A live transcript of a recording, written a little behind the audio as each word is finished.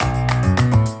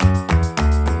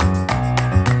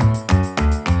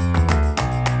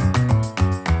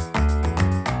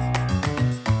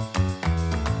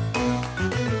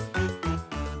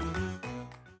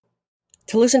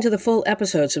To listen to the full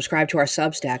episode, subscribe to our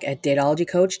Substack at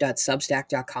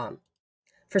datologycoach.substack.com.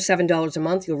 For $7 a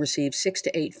month, you'll receive 6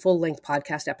 to 8 full-length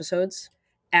podcast episodes,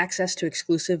 access to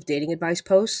exclusive dating advice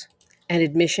posts, and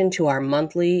admission to our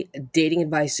monthly dating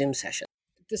advice Zoom session.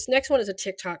 This next one is a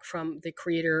TikTok from the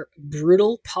creator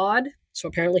Brutal Pod. So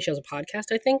apparently she has a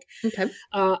podcast, I think. Okay.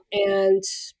 And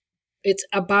it's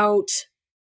about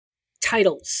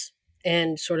titles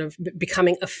and sort of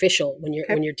becoming official when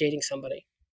you're dating somebody.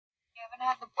 You haven't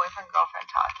had the boyfriend-girlfriend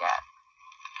talk yet.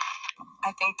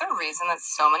 I think the reason that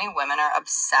so many women are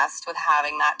obsessed with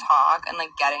having that talk and like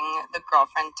getting the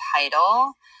girlfriend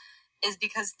title is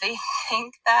because they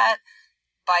think that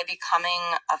by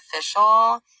becoming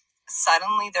official,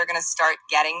 suddenly they're going to start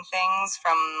getting things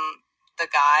from the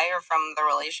guy or from the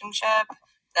relationship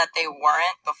that they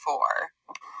weren't before.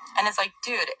 And it's like,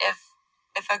 dude, if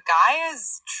a guy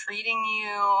is treating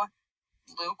you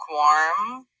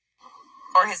lukewarm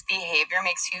or his behavior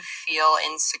makes you feel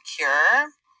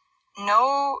insecure,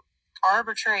 no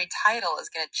arbitrary title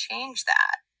is going to change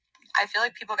that. I feel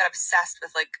like people get obsessed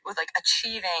with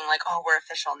achieving, like, oh, we're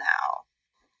official now.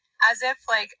 As if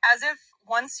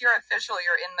once you're official,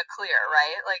 you're in the clear,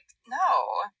 right? Like,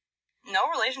 no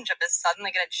relationship is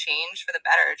suddenly going to change for the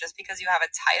better just because you have a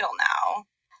title now.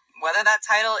 Whether that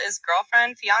title is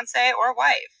girlfriend, fiance, or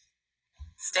wife.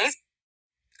 Stays.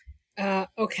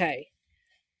 Okay.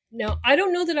 Now, I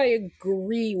don't know that I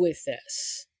agree with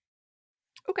this.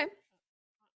 Okay.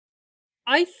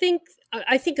 I think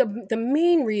the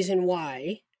main reason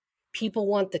why people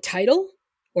want the title,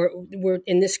 or we're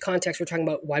in this context, we're talking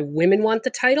about why women want the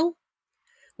title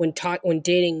when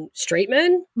dating straight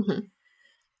men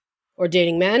or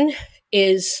dating men,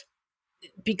 is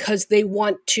because they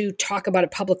want to talk about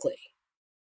it publicly.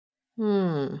 They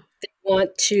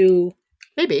want to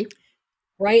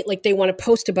right, like they want to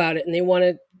post about it, and they want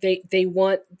to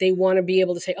be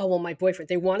able to say, oh well, my boyfriend.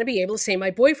 They want to be able to say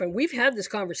my boyfriend. We've had this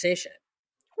conversation.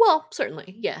 Well,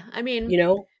 certainly, yeah. I mean,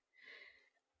 about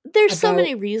there's so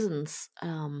many reasons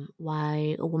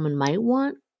why a woman might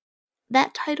want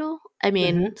that title. I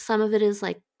mean, some of it is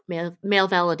like male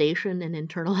validation and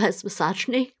internalized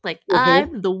misogyny. Like,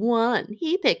 I'm the one.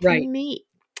 He picked me.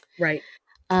 Right.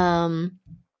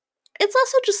 It's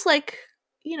also just like,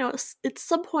 at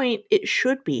some point it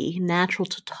should be natural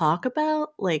to talk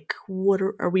about, like, what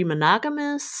are we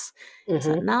monogamous? Is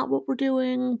that not what we're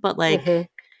doing? But like,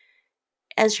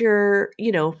 as you're,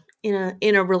 in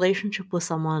a relationship with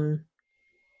someone,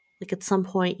 like at some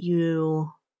point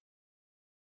you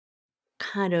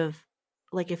kind of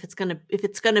like, if it's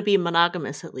gonna be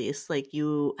monogamous, at least, like,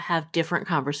 you have different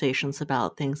conversations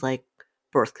about things like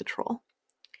birth control,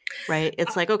 right?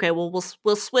 It's like, okay, well,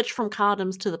 we'll switch from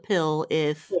condoms to the pill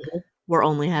if we're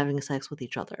only having sex with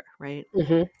each other, right?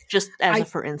 Just as a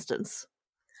for instance.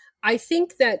 I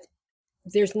think that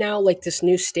there's now like this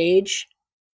new stage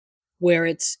where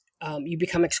it's you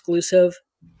become exclusive,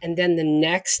 and then the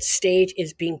next stage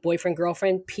is being boyfriend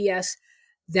girlfriend. P.S.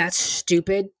 That's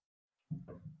stupid.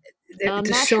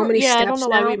 There's so many steps. I don't know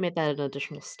now. why we made that an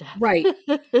additional step. Right.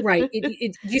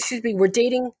 It used to be we're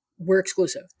dating, we're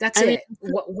exclusive. That's it.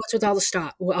 What's with all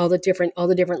the different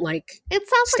like? It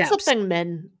sounds steps. like something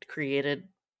men created,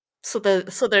 so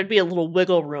there'd be a little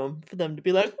wiggle room for them to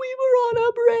be like, we were on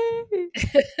a break.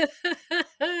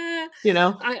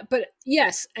 But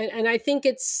yes, and I think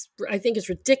it's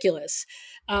ridiculous,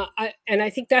 and I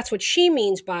think that's what she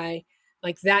means by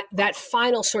like that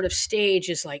final sort of stage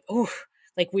is like, oh,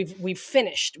 like we've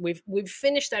finished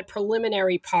that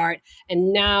preliminary part,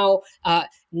 and now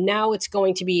it's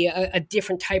going to be a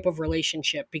different type of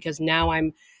relationship because now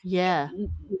now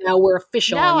we're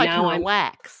official. Now and I can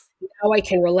relax. Now I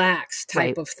can relax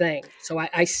type of thing. So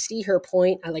I see her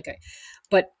point.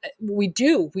 But we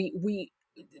do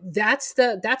that's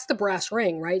the brass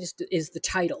ring, right? Is the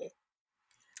title.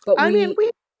 But I mean, we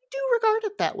do regard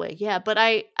it that way, yeah. But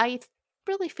I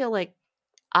really feel like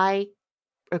I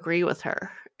agree with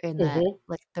her in that,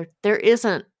 like, there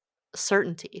isn't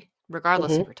certainty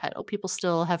regardless of her title. People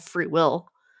still have free will.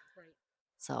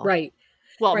 So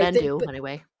well, men do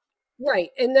anyway. Right.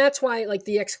 And that's why, like,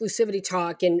 the exclusivity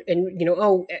talk and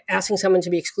asking someone to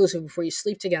be exclusive before you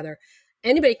sleep together,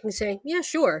 anybody can say, yeah,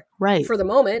 sure. Right. For the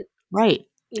moment. Right.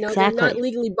 They're not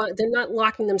legally, they're not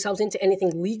locking themselves into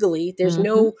anything legally. There's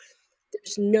no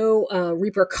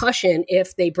repercussion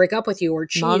if they break up with you or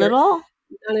cheat. None at all.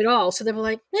 None at all. So they were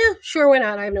like, yeah, sure, why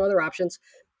not? I have no other options.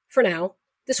 For now,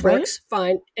 this works,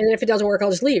 fine. And if it doesn't work,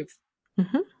 I'll just leave.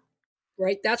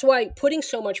 Right? That's why putting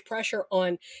so much pressure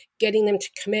on getting them to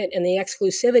commit and the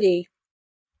exclusivity,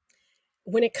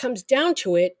 when it comes down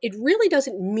to it, it really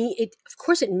doesn't mean it. Of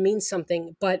course it means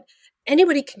something, but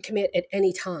anybody can commit at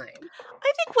any time.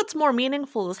 I think what's more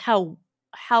meaningful is how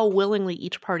willingly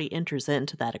each party enters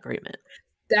into that agreement.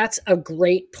 That's a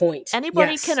great point.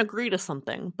 Anybody Yes. can agree to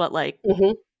something, but like,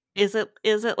 Mm-hmm. is it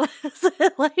is it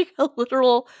like a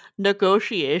literal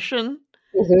negotiation?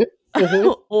 Mm-hmm.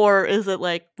 Mm-hmm. Or is it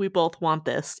like, we both want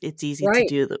this, it's easy to Right.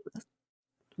 do this?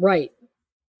 Right.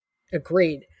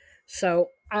 Agreed. So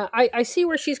I see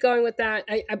where she's going with that.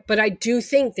 But I do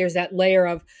think there's that layer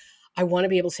of, I want to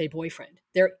be able to say boyfriend.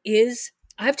 There is,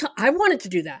 I wanted to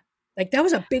do that. Like, that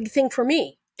was a big thing for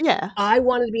me. Yeah. I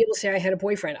wanted to be able to say I had a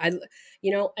boyfriend. And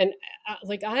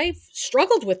like, I've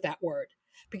struggled with that word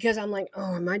because I'm like,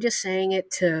 oh, am I just saying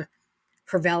it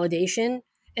for validation?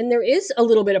 And there is a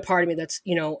little bit of part of me that's,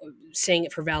 saying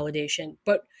it for validation,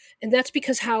 and that's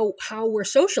because how we're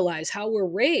socialized, how we're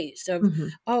raised of, Mm-hmm.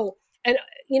 oh, and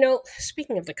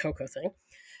speaking of the Coco thing,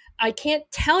 I can't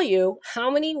tell you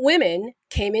how many women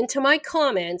came into my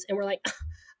comments and were like,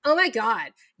 oh my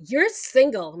God, you're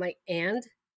single. I'm like, and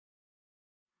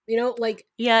like,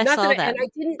 Yeah, I not that saw that.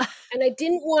 I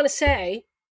didn't want to say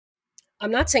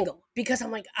I'm not single because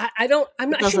I'm like, I don't, I'm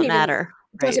It not, I doesn't shouldn't even, matter.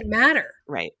 it Right. doesn't matter.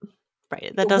 Right.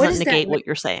 That What doesn't does that negate what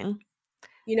you're saying.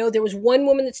 There was one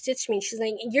woman that stitched me. She's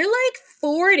like, you're like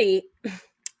 40.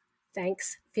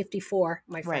 Thanks. 54,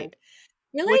 my friend. Right.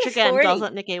 You're Which like again 40.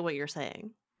 doesn't negate what you're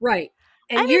saying. Right.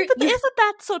 I And mean, but isn't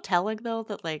that so telling though,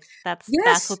 that like that's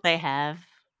yes. what they have?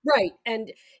 Right.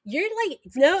 And you're like,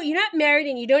 no, you're not married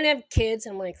and you don't have kids.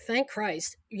 I'm like, thank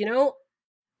Christ.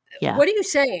 Yeah. What are you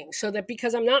saying? So that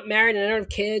because I'm not married and I don't have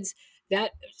kids,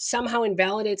 that somehow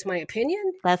invalidates my opinion?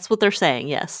 That's what they're saying,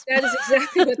 yes. That is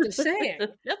exactly what they're saying.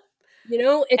 Yep.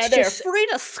 It's and they're just free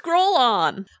to scroll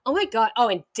on. Oh my God. Oh,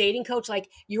 and dating coach, like,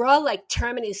 you're all like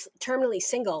terminally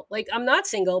single. Like, I'm not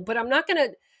single, but I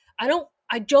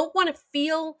don't want to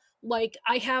feel like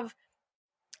I have,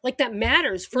 like, that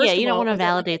matters. First You of don't all, want to that,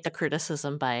 validate the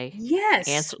criticism by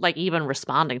yes, even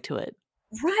responding to it.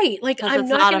 right. Like, Because I'm it's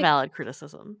not not going a to, valid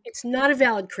criticism. it's not a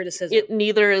valid criticism. It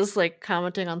neither is like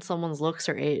commenting on someone's looks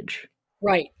or age.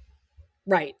 Right.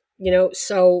 Right.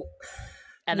 So,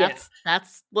 And yeah,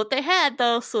 that's what they had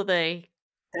though, so they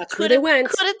that's where they went.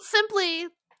 couldn't simply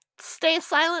stay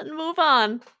silent and move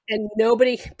on. And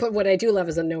but what I do love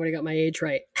is that nobody got my age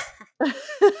right.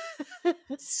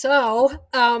 So,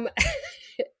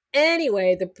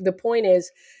 anyway, the point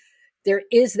is, there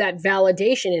is that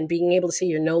validation in being able to see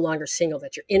you're no longer single,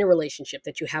 that you're in a relationship,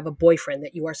 that you have a boyfriend,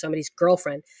 that you are somebody's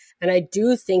girlfriend. And I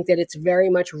do think that it's very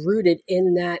much rooted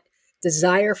in that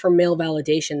desire for male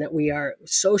validation that we are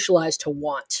socialized to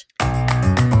want.